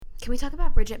Can we talk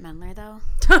about Bridget Mendler, though?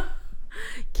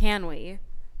 Can we?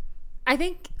 I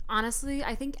think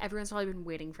everyone's probably been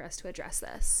waiting for us to address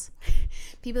this.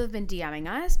 People have been DMing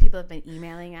us. People have been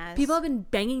emailing us. People have been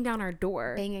banging down our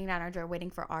door,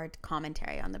 waiting for our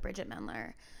commentary on the Bridget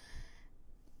Mendler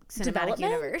cinematic development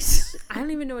universe. I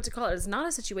don't even know what to call it. It's not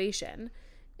a situation.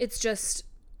 It's just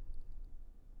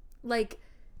like,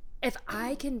 if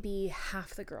I can be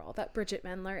half the girl that Bridget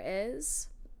Mendler is,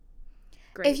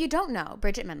 great. If you don't know,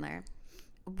 Bridget Mendler,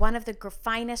 one of the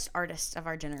finest artists of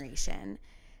our generation,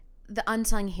 the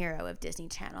unsung hero of Disney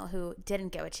Channel, who didn't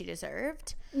get what she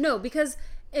deserved. No, because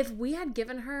if we had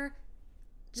given her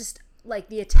just like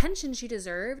the attention she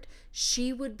deserved,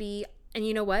 she would be, and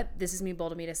you know what? This is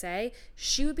bold of me to say,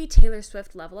 she would be Taylor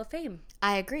Swift level of fame.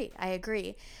 I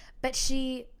agree. But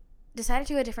she decided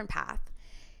to go a different path.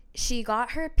 She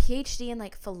got her PhD in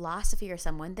like philosophy or not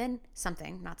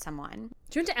someone.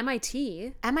 She went to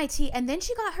MIT. And then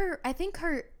she got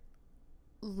her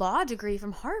law degree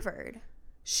from Harvard.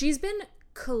 She's been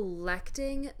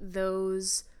collecting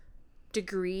those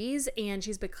degrees, and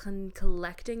she's been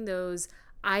collecting those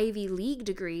Ivy League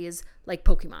degrees like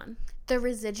Pokemon. The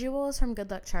residuals from Good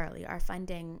Luck Charlie are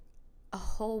funding a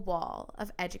whole wall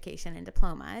of education and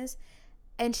diplomas,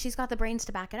 and she's got the brains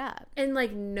to back it up. And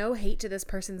like, no hate to this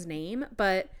person's name,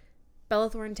 but Bella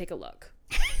Thorne, take a look.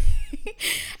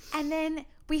 And then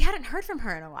we hadn't heard from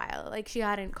her in a while. Like, she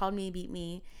hadn't called me, beat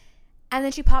me. And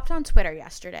then she popped on Twitter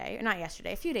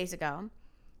a few days ago,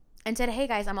 and said, hey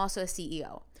guys, I'm also a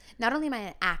CEO. Not only am I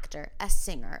an actor, a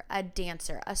singer, a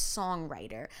dancer, a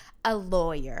songwriter, a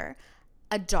lawyer,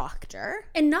 a doctor.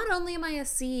 And not only am I a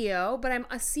CEO, but I'm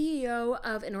a CEO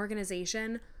of an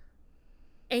organization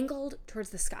angled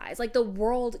towards the skies. Like, the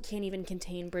world can't even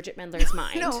contain Bridget Mendler's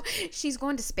mind. No, she's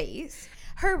going to space.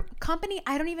 Her company,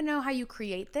 I don't even know how you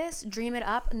create this, dream it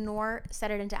up, nor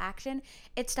set it into action.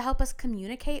 It's to help us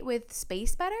communicate with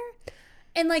space better.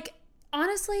 And like,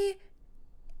 honestly,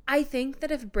 I think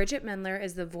that if Bridget Mendler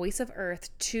is the voice of Earth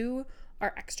to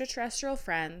our extraterrestrial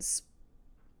friends,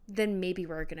 then maybe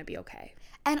we're going to be okay.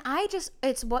 And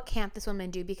it's what can't this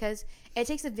woman do? Because it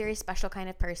takes a very special kind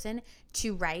of person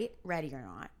to write Ready or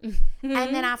Not. Mm-hmm.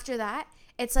 And then after that,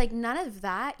 it's like none of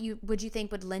that would you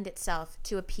think would lend itself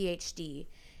to a PhD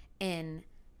in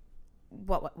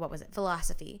what was it?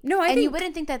 Philosophy. No, you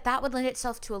wouldn't think that would lend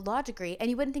itself to a law degree,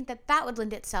 and you wouldn't think that would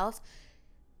lend itself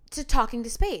to talking to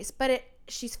space. But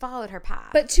she's followed her path.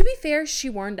 But to be fair, she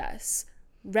warned us.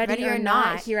 Ready or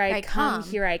not, here I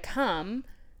come.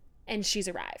 And she's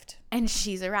arrived. And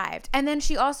then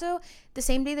she also, the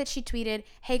same day that she tweeted,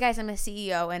 hey guys, I'm a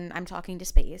CEO and I'm talking to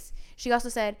space, she also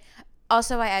said,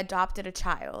 also I adopted a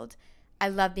child. I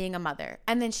love being a mother.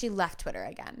 And then she left Twitter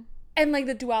again. And like,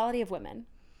 the duality of women.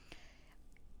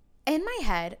 In my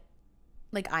head,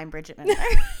 like, I'm Bridget Mendler.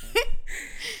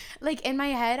 Like, in my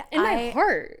head. My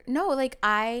heart. No, like,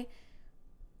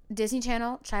 Disney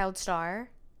Channel child star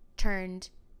turned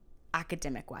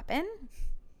academic weapon.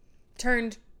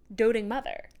 Turned doting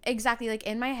mother. Exactly. Like,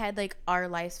 in my head, like, our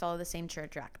lives follow the same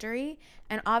trajectory.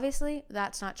 And obviously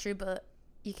that's not true, but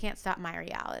you can't stop my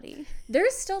reality.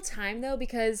 There's still time though,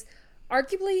 because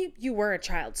arguably you were a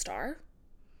child star.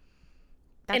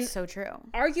 That's so true.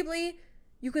 Arguably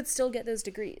you could still get those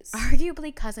degrees.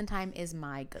 Arguably Cousin Time is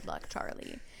my Good Luck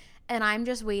Charlie. And I'm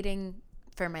just waiting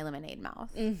for my lemonade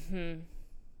mouth. Mm-hmm.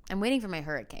 I'm waiting for my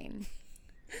hurricane.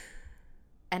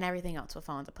 And everything else will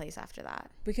fall into place after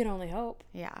that. We can only hope.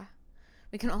 Yeah.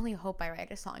 We can only hope I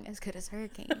write a song as good as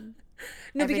Hurricane.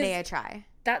 Every day I try.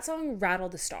 That song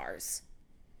rattled the stars.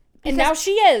 And now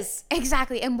she is.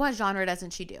 Exactly. And what genre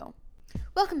doesn't she do?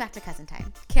 Welcome back to Cousin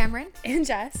Time. Cameron and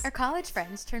Jess, our college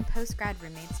friends turned post-grad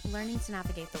roommates, learning to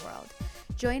navigate the world.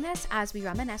 Join us as we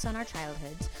reminisce on our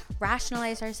childhoods,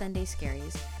 rationalize our Sunday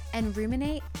scaries, and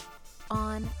ruminate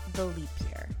on the leap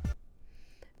year.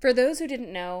 For those who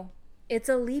didn't know, it's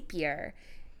a leap year.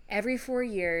 Every 4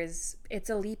 years, it's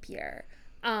a leap year.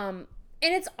 And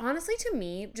it's honestly, to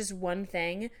me, just one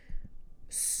thing,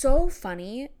 so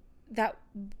funny that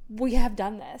we have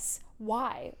done this.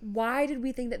 Why? Why did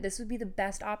we think that this would be the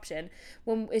best option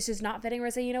when it's just not fitting?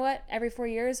 We're saying, you know what? Every 4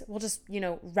 years, we'll just,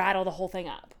 rattle the whole thing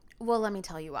up. Well, let me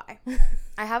tell you why.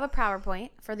 I have a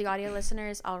PowerPoint. For the audio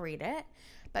listeners, I'll read it.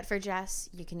 But for Jess,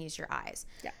 you can use your eyes.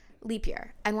 Yeah. Leap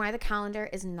year, and why the calendar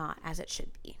is not as it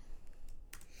should be.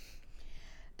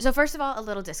 So first of all, a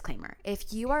little disclaimer.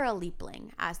 If you are a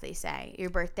leapling, as they say, your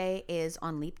birthday is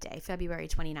on leap day, February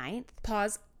 29th.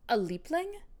 Pause. A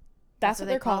leapling? That's what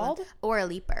they're called? Or a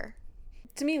leaper.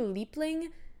 To me, leapling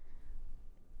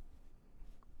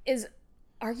is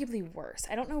arguably worse.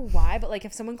 I don't know why, but like,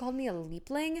 if someone called me a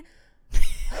leapling,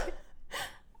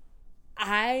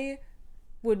 I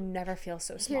would never feel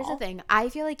so small. Here's the thing. I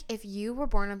feel like if you were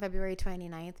born on February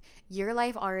 29th, your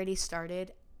life already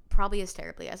started probably as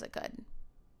terribly as it could.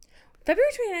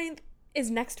 February 29th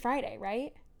is next Friday,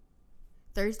 right?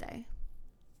 Thursday.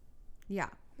 Yeah.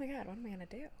 Oh my God, what am I going to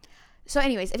do? So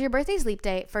anyways, if your birthday's leap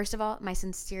day, first of all, my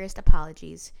sincerest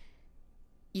apologies.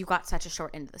 You got such a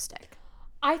short end of the stick.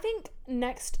 I think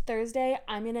next Thursday,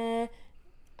 I'm going to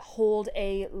hold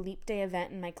a leap day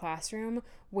event in my classroom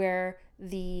where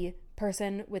the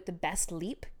person with the best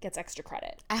leap gets extra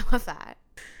credit. I love that.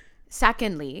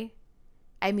 Secondly,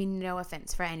 I mean no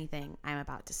offense for anything I'm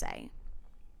about to say.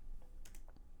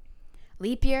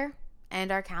 Leap year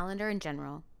and our calendar in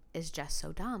general is just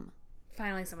so dumb.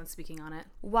 Finally, someone's speaking on it.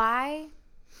 Why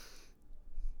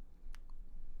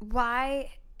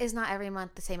is not every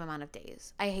month the same amount of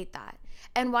days? I hate that.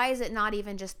 And why is it not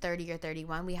even just 30 or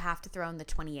 31? We have to throw in the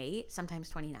 28, sometimes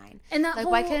 29. And that like,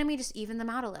 why couldn't we just even them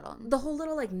out a little? The whole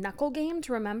little like knuckle game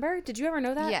to remember. Did you ever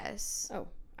know that? Yes. Oh,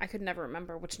 I could never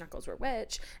remember which knuckles were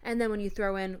which. And then when you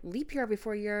throw in leap year every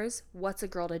 4 years, what's a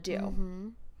girl to do? Mm-hmm.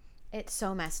 It's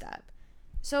so messed up.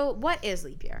 So what is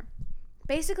leap year?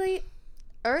 Basically,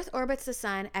 Earth orbits the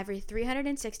sun every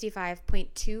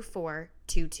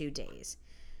 365.2422 days.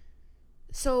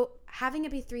 So having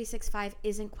it be 365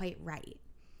 isn't quite right.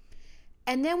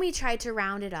 And then we tried to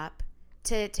round it up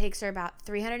to it takes her about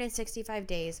 365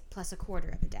 days plus a quarter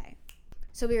of a day.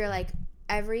 So we were like,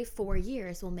 every 4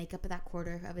 years we'll make up that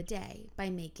quarter of a day by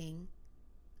making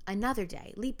another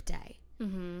day, leap day.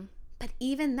 Mm-hmm. But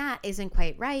even that isn't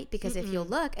quite right because if you'll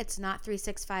look, it's not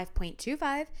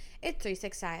 365.25, it's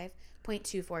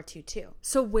 365.2422.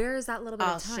 So where is that little bit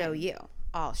of time?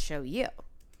 I'll show you.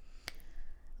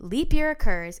 Leap year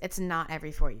occurs, it's not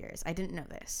every 4 years. I didn't know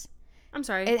this. I'm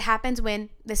sorry. It happens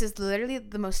when, this is literally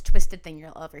the most twisted thing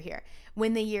you'll ever hear,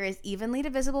 when the year is evenly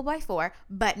divisible by 4,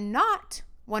 but not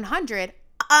 100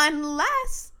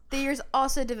 unless the year is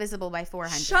also divisible by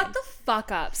 400. Shut the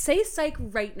fuck up. Say psych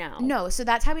right now. No, so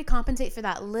that's how we compensate for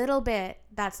that little bit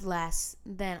that's less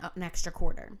than an extra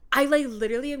quarter. I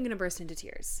literally am going to burst into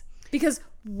tears. Because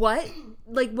when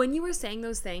you were saying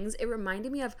those things, it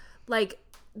reminded me of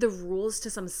the rules to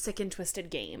some sick and twisted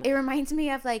game. It reminds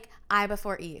me of I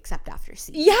before E except after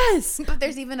C. Yes! But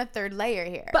there's even a third layer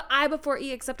here. But I before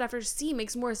E except after C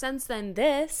makes more sense than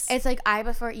this. It's I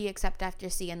before E except after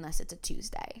C unless it's a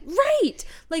Tuesday. Right!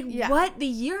 Yeah. What? The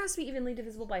year has to be evenly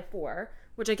divisible by 4,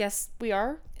 which I guess we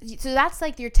are. So that's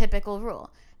your typical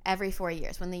rule. Every 4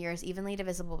 years when the year is evenly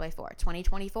divisible by 4.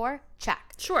 2024,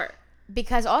 check. Sure.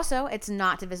 Because also it's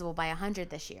not divisible by 100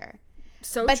 this year.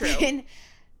 So but true. Then,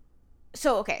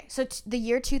 so the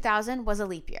year 2000 was a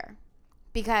leap year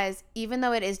because even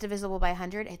though it is divisible by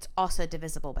 100, it's also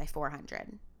divisible by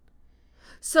 400.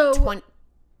 So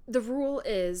the rule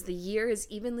is the year is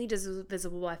evenly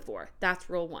divisible by 4. That's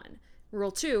rule 1.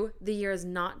 Rule 2, the year is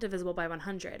not divisible by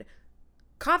 100.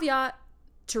 Caveat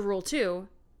to rule 2,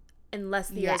 unless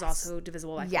the year is also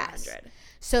divisible by 400.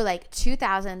 So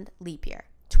 2000 leap year,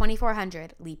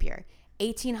 2400 leap year,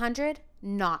 1800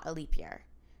 not a leap year.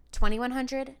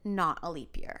 2100, not a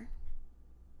leap year.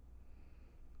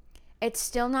 It's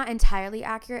still not entirely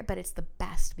accurate, but it's the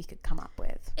best we could come up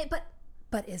with.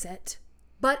 But is it?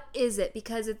 But is it?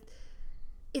 Because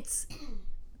it's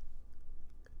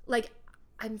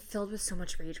I'm filled with so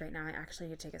much rage right now. I actually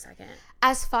need to take a second.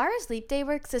 As far as leap day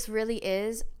works, this really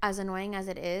is, as annoying as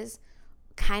it is,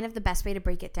 kind of the best way to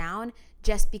break it down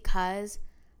just because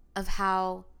of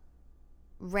how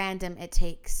random it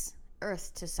takes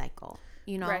Earth to cycle.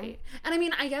 Right. And I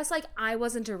mean, I guess I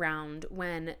wasn't around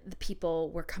when the people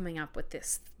were coming up with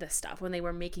this stuff, when they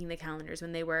were making the calendars,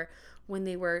 when they were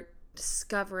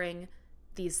discovering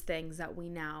these things that we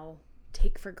now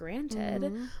take for granted.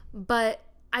 Mm-hmm. But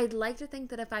I'd like to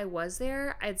think that if I was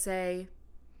there, I'd say,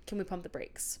 can we pump the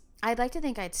brakes? I'd like to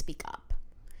think I'd speak up.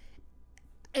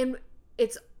 And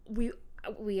we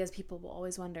as people will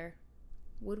always wonder,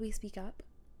 would we speak up?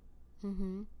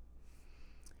 Mm-hmm.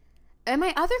 And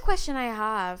my other question I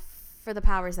have for the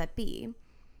powers that be,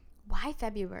 why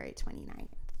February 29th?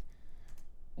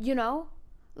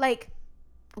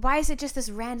 Why is it just this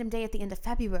random day at the end of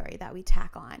February that we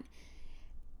tack on?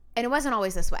 And it wasn't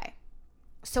always this way.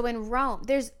 So in Rome,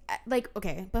 there's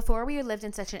before we lived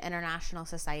in such an international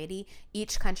society,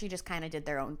 each country just kind of did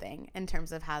their own thing in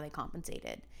terms of how they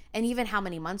compensated. And even how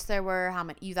many months there were,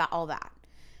 all that.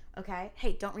 Okay?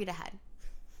 Hey, don't read ahead.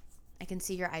 I can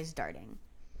see your eyes darting.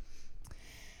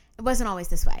 It wasn't always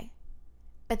this way.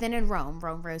 But then in Rome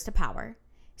rose to power.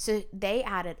 So they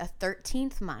added a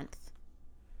 13th month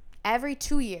every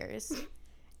 2 years.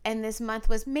 And this month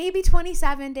was maybe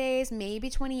 27 days, maybe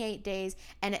 28 days,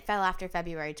 and it fell after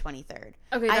February 23rd.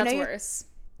 Okay, that's worse.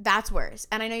 That's worse.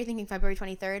 And I know you're thinking February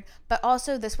 23rd, but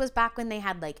also this was back when they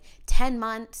had like 10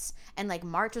 months and like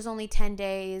March was only 10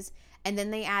 days. And then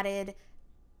they added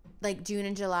like June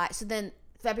and July. So then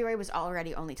February was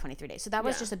already only 23 days. So that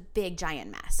was just a big giant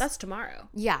mess. That's tomorrow.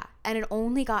 Yeah. And it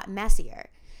only got messier.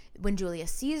 When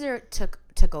Julius Caesar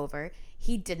took over,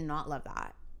 he did not love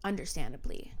that.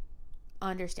 Understandably.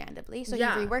 So he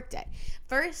reworked it.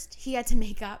 First, he had to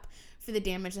make up for the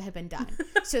damage that had been done.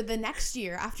 So the next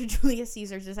year, after Julius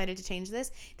Caesar decided to change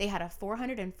this, they had a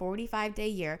 445-day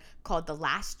year called the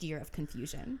last year of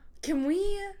confusion. Can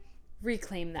we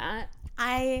reclaim that?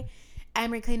 I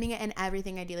am reclaiming it in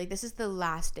everything I do. Like, this is the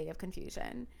last day of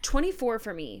confusion. 24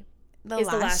 for me is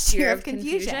the last year of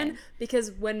confusion.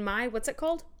 Because when what's it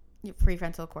called? Your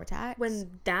prefrontal cortex.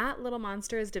 When that little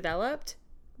monster is developed,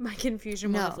 my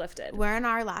confusion will have lifted. We're in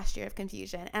our last year of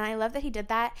confusion. And I love that he did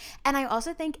that. And I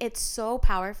also think it's so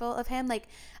powerful of him. Like,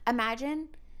 imagine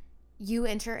you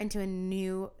enter into a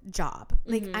new job.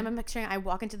 Like, I'm picturing I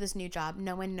walk into this new job.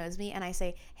 No one knows me. And I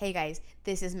say, hey, guys,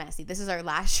 this is messy. This is our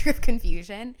last year of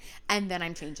confusion. And then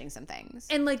I'm changing some things.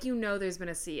 And, like, there's been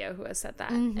a CEO who has said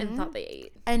that and thought they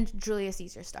ate. And Julius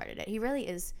Caesar started it. He really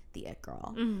is the it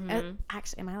girl.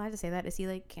 Actually, am I allowed to say that? Is he,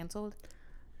 like, canceled?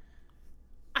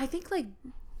 I think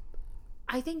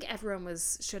everyone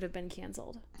should have been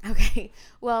canceled. Okay.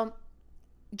 Well,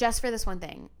 just for this one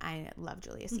thing, I love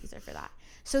Julius Caesar for that.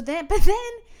 But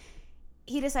then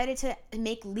he decided to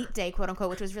make leap day, quote unquote,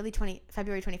 which was really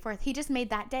February 24th. He just made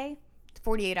that day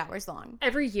 48 hours long.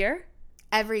 Every year?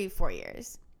 Every 4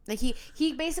 years. Like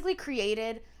he basically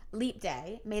created leap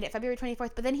day, made it February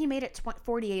 24th, but then he made it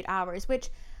 48 hours, which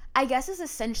I guess is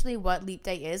essentially what leap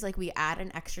day is. Like, we add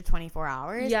an extra 24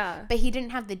 hours. Yeah. But he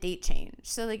didn't have the date change.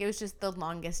 So, like, it was just the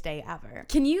longest day ever.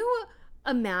 Can you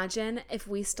imagine if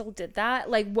we still did that?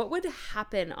 Like, what would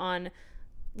happen on,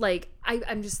 like,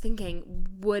 I'm just thinking,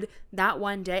 would that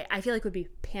one day, I feel like would be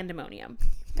pandemonium.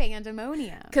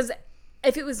 Pandemonium. Because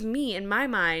if it was me, in my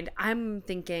mind, I'm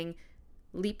thinking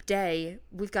leap day,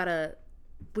 we've got to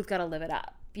live it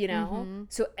up,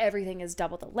 So everything is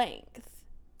double the length.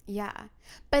 Yeah.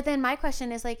 But then my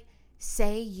question is, like,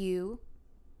 say you,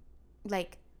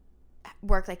 like,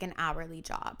 work, like, an hourly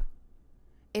job.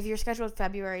 If you're scheduled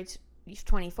February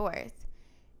 24th,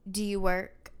 do you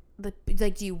work,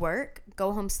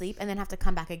 go home, sleep, and then have to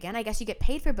come back again? I guess you get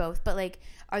paid for both, but, like,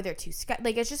 are there two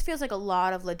like, it just feels like a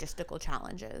lot of logistical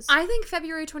challenges. I think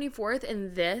February 24th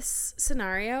in this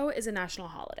scenario is a national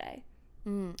holiday.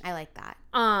 I like that.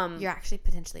 You're actually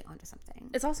potentially onto something.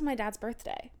 It's also my dad's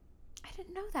birthday. I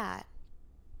didn't know that.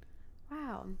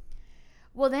 Wow.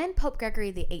 Well, then Pope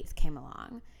Gregory VIII came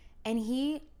along, and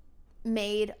he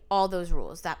made all those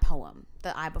rules, that poem,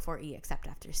 the I before E except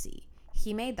after C.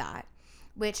 He made that,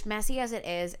 which, messy as it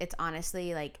is, it's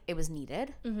honestly, like, it was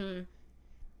needed.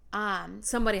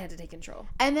 Somebody had to take control.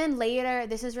 And then later,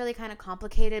 this is really kind of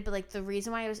complicated, but, like, the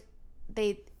reason why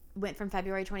they went from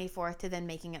February 24th to then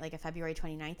making it, like, a February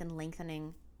 29th and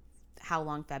lengthening how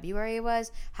long February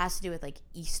was has to do with, like,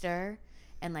 Easter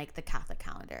and, like, the Catholic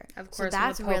calendar. Of course, so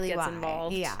that's when the Pope really gets why.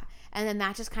 Involved. Yeah. And then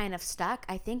that just kind of stuck,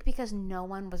 I think, because no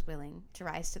one was willing to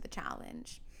rise to the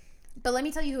challenge. But let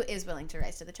me tell you who is willing to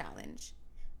rise to the challenge.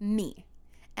 Me.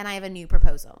 And I have a new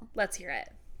proposal. Let's hear it.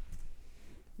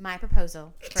 My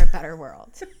proposal for a better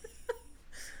world.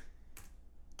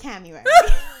 Camuary.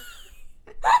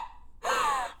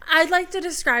 I'd like to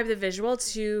describe the visual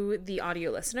to the audio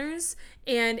listeners,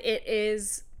 and it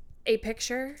is a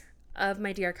picture of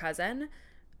my dear cousin,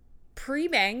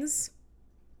 pre-bangs,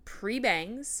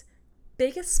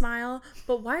 biggest smile,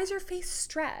 but why is her face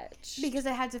stretched? Because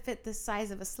it had to fit the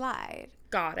size of a slide.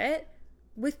 Got it.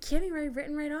 With Camuary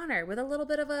written right on her, with a little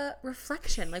bit of a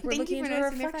reflection, like we're looking into a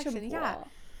reflection pool. Yeah.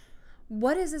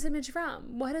 What is this image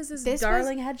from? What is this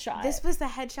darling headshot? This was the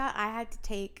headshot I had to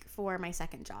take for my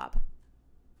second job.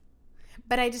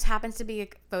 But it just happens to be a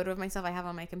photo of myself I have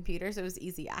on my computer, so it was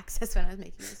easy access when I was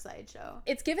making the slideshow.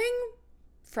 It's giving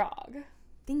frog.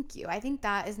 Thank you. I think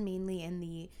that is mainly in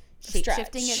the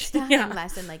shape-shifting and stuff, and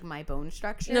less in, like, my bone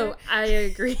structure. No, I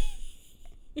agree.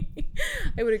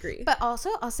 I would agree. But also,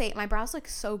 I'll say, my brows look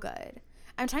so good.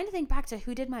 I'm trying to think back to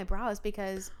who did my brows,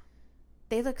 because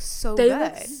they look so good. They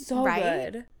look so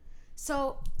good.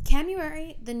 So,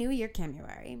 Camuary, the new year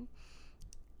Camuary,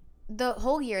 the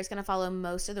whole year is going to follow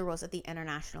most of the rules of the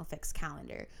International Fixed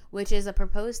Calendar, which is a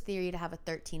proposed theory to have a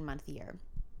 13-month year.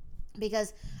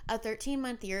 Because a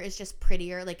 13-month year is just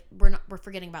prettier. Like, we're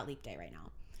forgetting about leap day right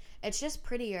now. It's just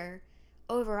prettier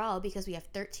overall because we have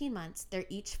 13 months. They're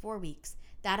each 4 weeks.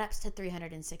 That ups to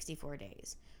 364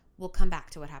 days. we'll come back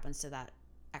to what happens to that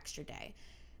extra day.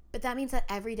 But that means that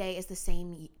every day is the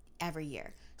same every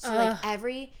year. So like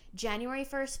every January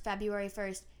 1st, February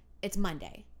 1st, it's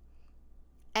Monday.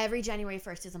 Every January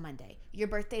 1st is a Monday. Your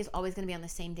birthday is always going to be on the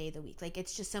same day of the week. Like,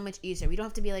 it's just so much easier. We don't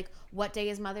have to be like, what day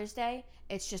is Mother's Day?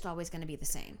 It's just always going to be the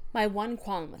same. My one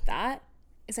qualm with that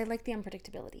is I like the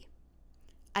unpredictability.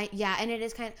 Yeah, and it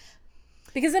is kind of...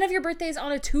 Because then if your birthday is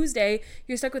on a Tuesday,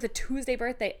 you're stuck with a Tuesday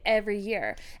birthday every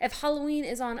year. If Halloween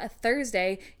is on a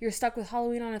Thursday, you're stuck with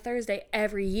Halloween on a Thursday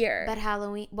every year. But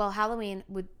Halloween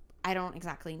would... I don't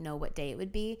exactly know what day it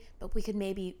would be, but we could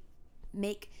maybe...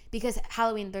 because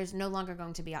Halloween, there's no longer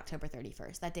going to be October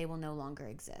 31st. That day will no longer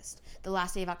exist. The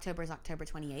last day of October is October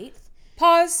 28th.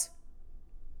 Pause.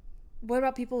 What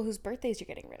about people whose birthdays you're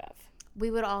getting rid of?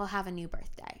 We would all have a new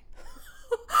birthday.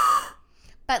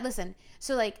 But listen,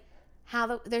 so like,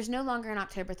 there's no longer an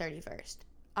October 31st.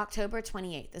 October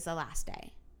 28th is the last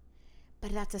day.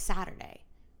 But that's a Saturday.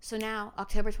 So now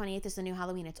October 28th is the new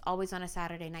Halloween. It's always on a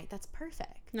Saturday night. That's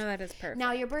perfect. No, that is perfect.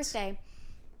 Now your birthday...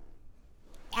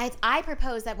 I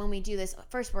propose that when we do this,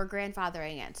 first we're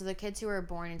grandfathering in. So the kids who are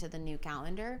born into the new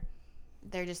calendar,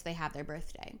 they have their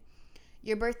birthday.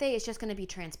 Your birthday is just going to be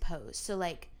transposed. So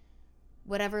like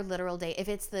whatever literal day, if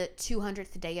it's the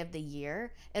 200th day of the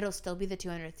year, it'll still be the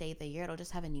 200th day of the year. It'll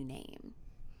just have a new name.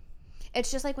 It's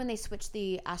just like when they switch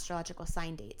the astrological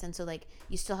sign dates. And so like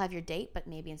you still have your date, but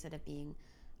maybe instead of being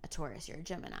a Taurus, you're a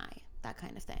Gemini, that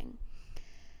kind of thing.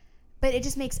 But it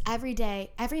just makes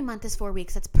every month is 4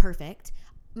 weeks. That's perfect.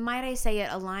 Might I say it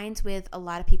aligns with a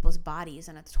lot of people's bodies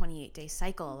and a 28-day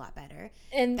cycle a lot better.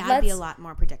 And that'd be a lot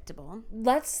more predictable.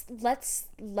 Let's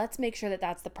make sure that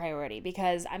that's the priority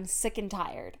because I'm sick and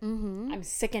tired. Mm-hmm. I'm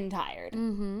sick and tired.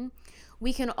 Mm-hmm.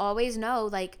 We can always know,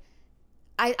 like,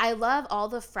 I love all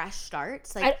the fresh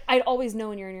starts. Like I'd always know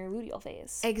when you're in your luteal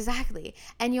phase. Exactly.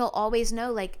 And you'll always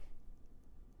know, like,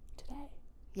 today.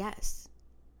 Yes.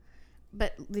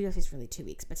 But luteal phase is really 2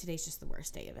 weeks, but today's just the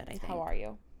worst day of it, I think. How are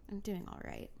you? I'm doing all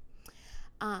right.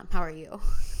 How are you?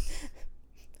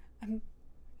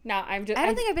 I don't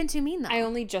think I've been too mean, though. I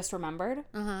only just remembered.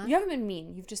 Uh-huh. You haven't been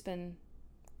mean. You've just been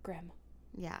grim.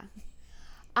 Yeah.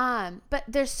 But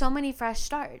there's so many fresh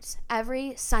starts.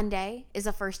 Every Sunday is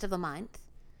the first of the month.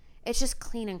 It's just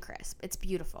clean and crisp. It's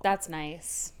beautiful. That's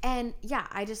nice. And yeah,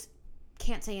 I just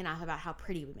can't say enough about how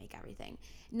pretty we make everything.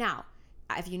 Now,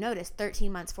 if you notice, 13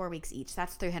 months, 4 weeks each,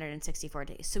 that's 364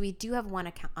 days. So we do have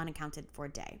one unaccounted for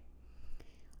day.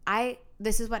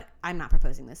 This is what, I'm not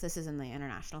proposing this. This is in the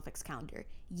International Fixed Calendar.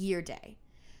 Year day.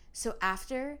 So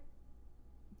after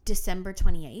December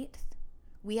 28th,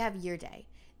 we have year day.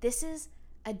 This is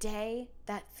a day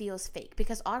that feels fake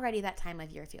because already that time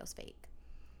of year feels fake.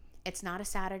 It's not a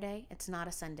Saturday. It's not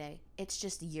a Sunday. It's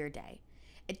just year day.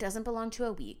 It doesn't belong to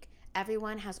a week.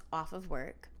 Everyone has off of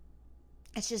work.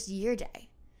 It's just year day.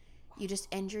 You just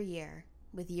end your year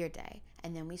with year day.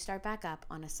 And then we start back up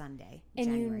on a Sunday,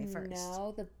 January 1st. And you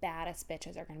know the baddest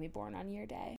bitches are going to be born on year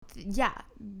day. Yeah.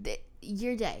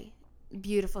 Year day.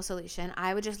 Beautiful solution.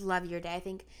 I would just love year day. I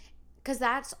think because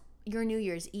that's your New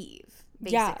Year's Eve,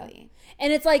 basically. Yeah.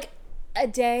 And it's like a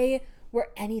day where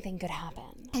anything could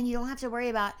happen. And you don't have to worry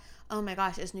about, oh my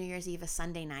gosh, is New Year's Eve a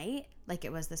Sunday night like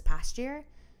it was this past year?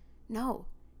 No.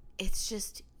 It's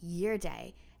just year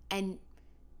day. And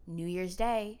New Year's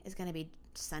Day is going to be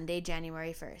Sunday,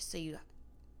 January 1st. So you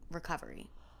recovery.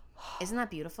 Isn't that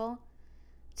beautiful?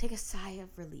 Take a sigh of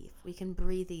relief. We can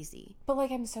breathe easy. But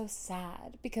like, I'm so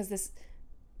sad because this,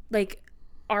 like,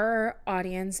 our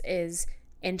audience is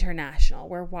international.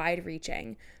 We're wide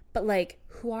reaching. But like,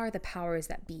 who are the powers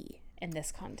that be in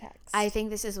this context? I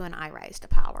think this is when I rise to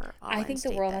power. I think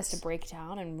the world has to break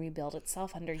down and rebuild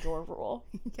itself under your rule.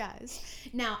 Yes.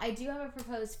 Now, I do have a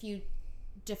proposed few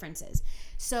differences.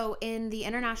 So in the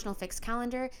International Fixed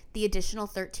Calendar, the additional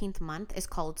 13th month is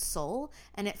called Sol,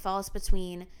 and it falls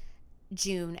between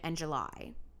June and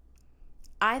July.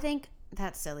 I think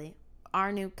that's silly.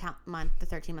 Our new month, the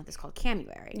 13th month, is called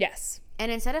Camuary. Yes.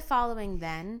 And instead of following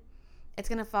then, it's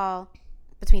going to fall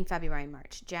between February and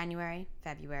March. January,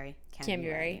 February,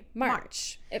 Camuary,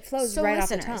 March. It flows right off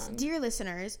the tongue. Dear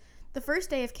listeners, the first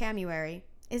day of Camuary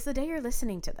is the day you're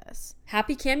listening to this.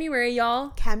 Happy Camuary, y'all.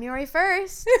 Camuary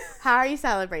 1st. How are you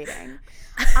celebrating?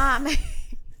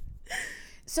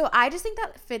 So I just think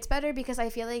that fits better because I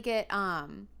feel like it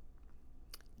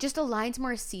just aligns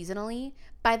more seasonally.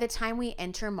 By the time we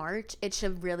enter March, it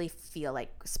should really feel like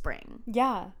spring.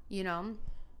 Yeah. You know?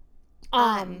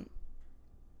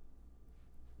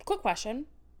 Quick question.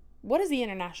 What is the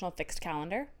International Fixed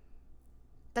Calendar?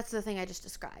 That's the thing I just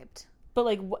described. But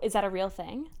like, is that a real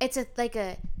thing? It's a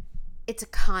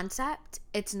concept.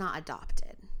 It's not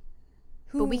adopted.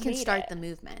 but we can made start it? the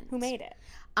movement. Who made it?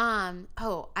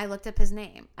 Oh, I looked up his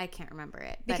name. I can't remember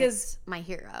it. But Because it's my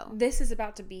hero. This is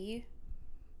about to be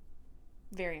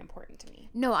very important to me.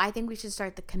 No, I think we should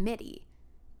start the committee.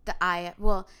 But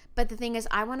the thing is,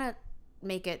 I want to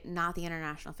make it not the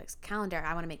International Fixed Calendar.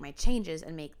 I want to make my changes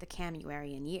and make the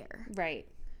Camuarian year. Right.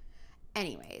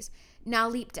 Anyways, now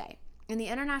leap day. In the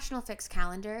International Fixed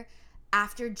Calendar,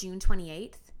 after June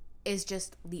 28th is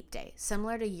just leap day.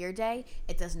 Similar to year day,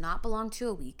 it does not belong to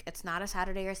a week. It's not a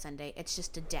Saturday or Sunday. It's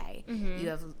just a day. Mm-hmm. You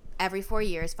have every 4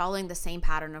 years, following the same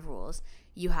pattern of rules,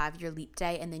 you have your leap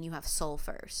day, and then you have Sol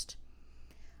first.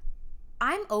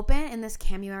 I'm open in this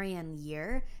Camuarian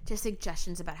year to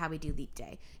suggestions about how we do leap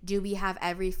day. Do we have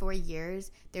every 4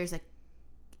 years, there's a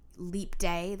leap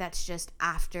day that's just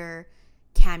after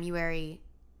Camuary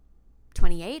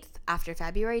 28th, after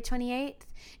February 28th?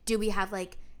 Do we have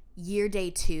like year day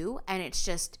 2 and it's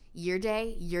just year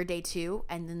day 2,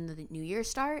 and then the new year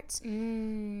starts?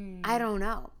 I don't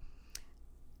know.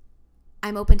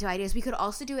 I'm open to ideas. We could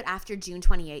also do it after June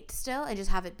 28th still and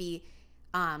just have it be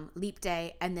leap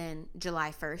day and then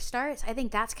July 1st starts. I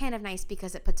think that's kind of nice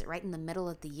because it puts it right in the middle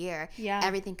of the year. Yeah.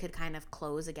 Everything could kind of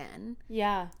close again.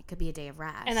 Yeah. It could be a day of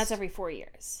rest. And that's every 4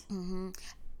 years. Mm-hmm.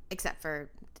 Except for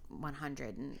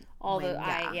 100 and All when,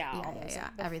 yeah.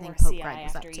 Everything before Pope CI Greg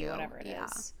was up after to. you, whatever it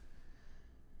is.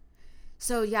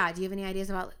 So, yeah, do you have any ideas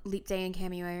about leap day and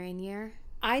Camuarian year?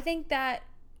 I think that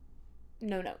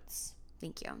no notes.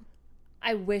 Thank you.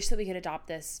 I wish that we could adopt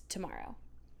this tomorrow,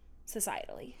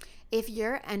 societally. If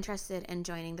you're interested in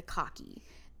joining the COCI,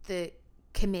 the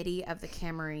committee of the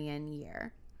Camuarian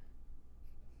year,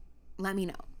 let me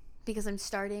know because I'm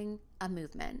starting a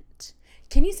movement.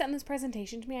 Can you send this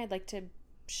presentation to me? I'd like to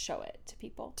show it to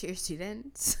people. To your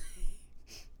students?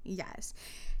 Yes.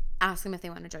 Ask them if they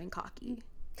want to join COCI.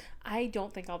 I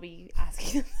don't think I'll be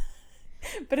asking them.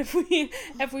 But if we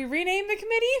rename the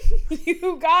committee,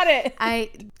 you got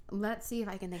it. Let's see if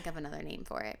I can think of another name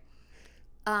for it.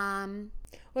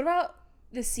 What about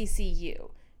the CCU?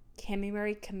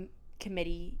 Camuary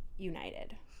Committee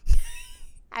United.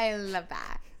 I love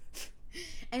that.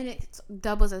 And it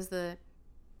doubles as the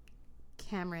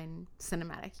Cameron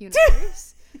Cinematic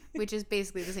Universe, which is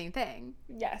basically the same thing.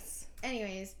 Yes.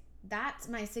 Anyways, that's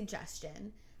my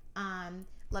suggestion.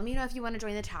 Let me know if you want to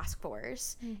join the task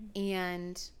force,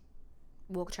 and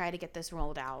we'll try to get this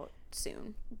rolled out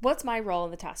soon. What's my role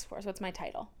in the task force? What's my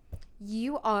title?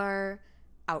 You are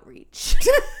outreach.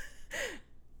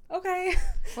 Okay.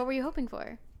 What were you hoping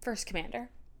for? First commander.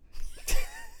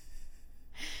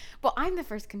 Well, I'm the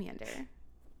first commander.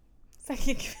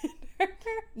 Second commander.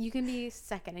 You can be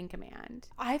second in command.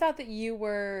 I thought you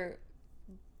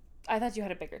had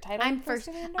a bigger title. I'm than first.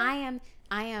 commander. I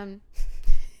am.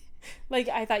 Like,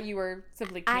 I thought you were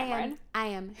simply Cameron. I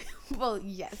am. Well,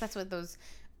 yes, that's what those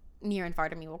near and far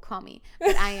to me will call me.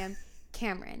 But I am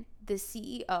Cameron, the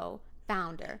CEO,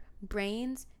 founder,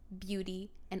 brains,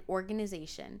 beauty, and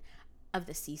organization of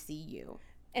the CCU.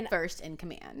 And first in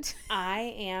command.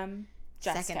 I am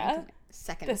Jessica.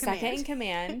 Second in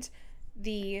command.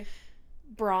 The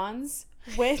bronze,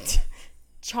 wit,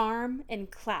 charm, and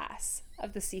class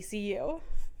of the CCU.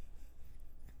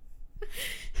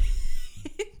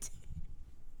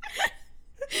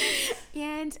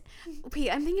 And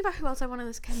wait, I'm thinking about who else I want on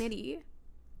this committee.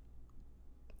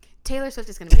 Taylor Swift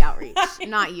is going to be outreach,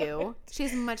 not you. She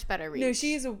has much better reach. No,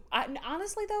 she is.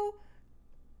 Honestly, though,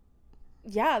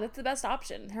 yeah, that's the best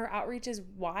option. Her outreach is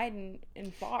wide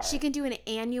and far. She can do an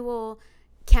annual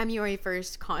Camuary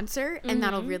First concert, and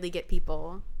that'll really get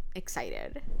people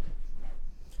excited.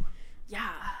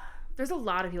 Yeah. There's a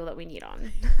lot of people that we need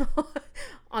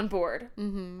on board.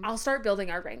 Mm-hmm. I'll start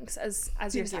building our ranks as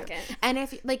your second. And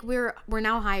if we're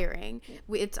now hiring,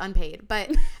 it's unpaid,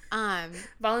 but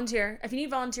volunteer. If you need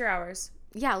volunteer hours,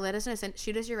 yeah, let us know.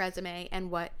 Shoot us your resume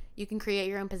and what you can create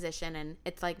your own position. And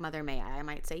it's like Mother May I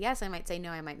might say yes, I might say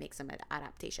no, I might make some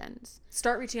adaptations.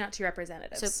 Start reaching out to your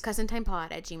representatives. So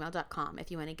cousintimepod@gmail.com if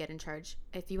you want to get in charge.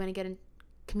 If you want to get in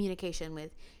communication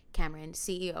with Cameron,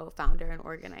 CEO, founder, and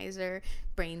organizer,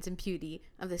 brains and beauty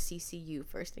of the CCU,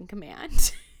 first in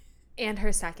command. And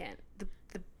her second,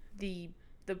 the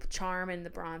charm and the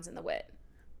bronze and the wit.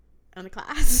 On the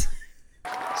class.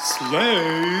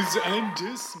 Slays and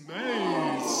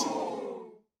dismays.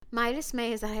 My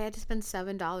dismay is that I had to spend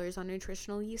 $7 on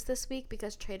nutritional yeast this week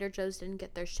because Trader Joe's didn't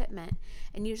get their shipment.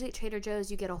 And usually at Trader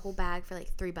Joe's you get a whole bag for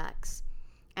like $3.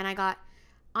 And I got,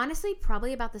 honestly,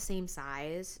 probably about the same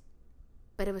size,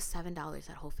 but it was $7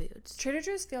 at Whole Foods. Trader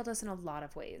Joe's failed us in a lot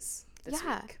of ways this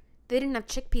week. They didn't have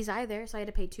chickpeas either, so I had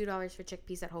to pay $2 for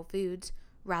chickpeas at Whole Foods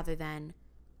rather than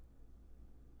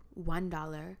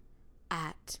 $1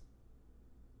 at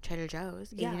Trader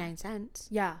Joe's, Yeah. 89 cents.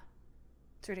 Yeah.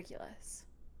 It's ridiculous.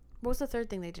 What was the third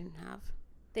thing they didn't have?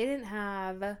 They didn't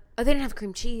have Oh, they didn't have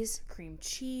cream cheese. cream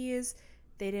cheese.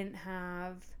 They didn't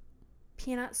have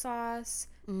peanut sauce.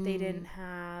 They didn't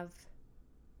have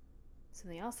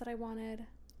something else that I wanted.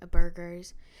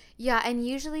 Burgers. Yeah, and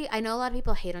usually I know a lot of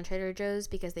people hate on Trader Joe's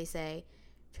because they say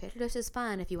Trader Joe's is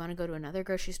fun if you want to go to another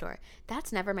grocery store.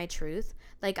 That's never my truth.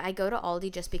 Like, I go to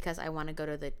Aldi just because I want to go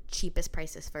to the cheapest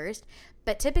prices first.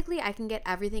 But typically I can get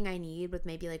everything I need with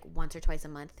maybe like once or twice a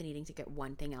month needing to get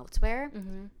one thing elsewhere.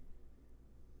 Mm-hmm.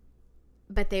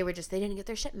 But they didn't get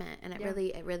their shipment, and it Yeah.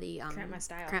 really Cramped my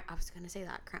style. I was gonna say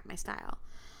that, cramped my style.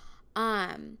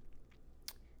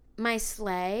 My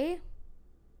sleigh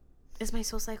is my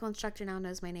Soul Cycle instructor now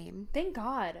knows my name. Thank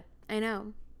God. I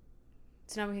know.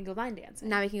 So now we can go line dancing.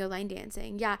 Now we can go line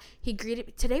dancing. Yeah, he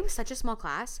greeted. Today was such a small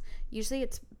class. Usually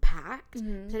it's packed.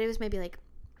 Mm-hmm. Today was maybe like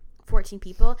 14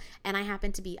 people, and I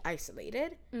happened to be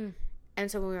isolated. And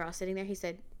so when we were all sitting there, he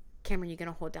said, "Cameron, you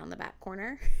gonna hold down the back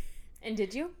corner?" And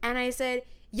did you? And I said,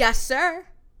 "Yes, sir.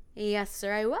 Yes,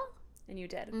 sir, I will." And you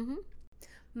did. Mm-hmm.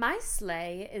 My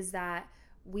sleigh is that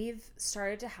we've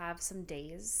started to have some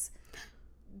days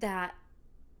that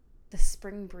the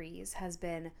spring breeze has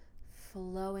been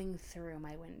flowing through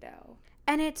my window.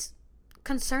 And it's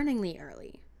concerningly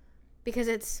early because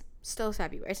it's still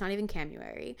February. It's not even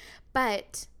Camuary,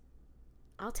 but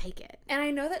I'll take it. And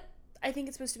I know that I think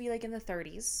it's supposed to be like in the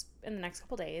 30s in the next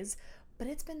couple days, but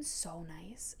it's been so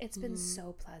nice. It's been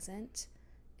so pleasant.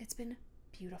 It's been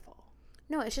beautiful.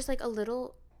 No, it's just like a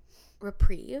little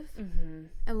reprieve, Mm-hmm.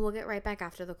 and we'll get right back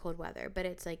after the cold weather, but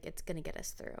it's like it's gonna get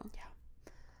us through.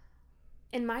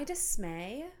 In my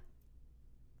dismay,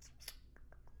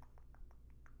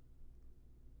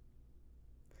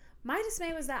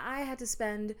 was that I had to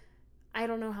spend I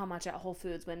don't know how much at Whole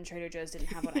Foods when Trader Joe's didn't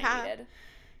have what I needed.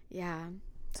 Yeah,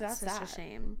 So that's such that. a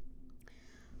shame.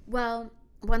 Well,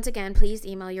 once again, please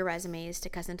email your resumes to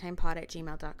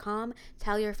cousintimepod@gmail.com.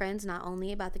 Tell your friends not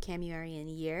only about the Camuarian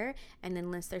year and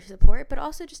enlist their support, but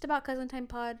also just about Cousin Time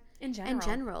Pod In general. in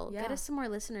general. Yeah. Get us some more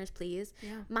listeners, please.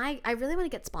 Yeah. I really want to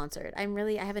get sponsored. I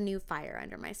have a new fire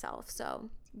under myself, so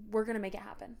We're going to make it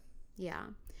happen. yeah.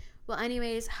 Well,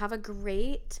 anyways, have a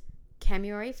great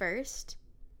Camuary 1st.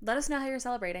 Let us know how you're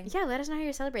celebrating. Yeah, let us know how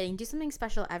you're celebrating. Do something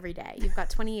special every day. You've got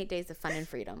 28 days of fun and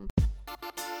freedom.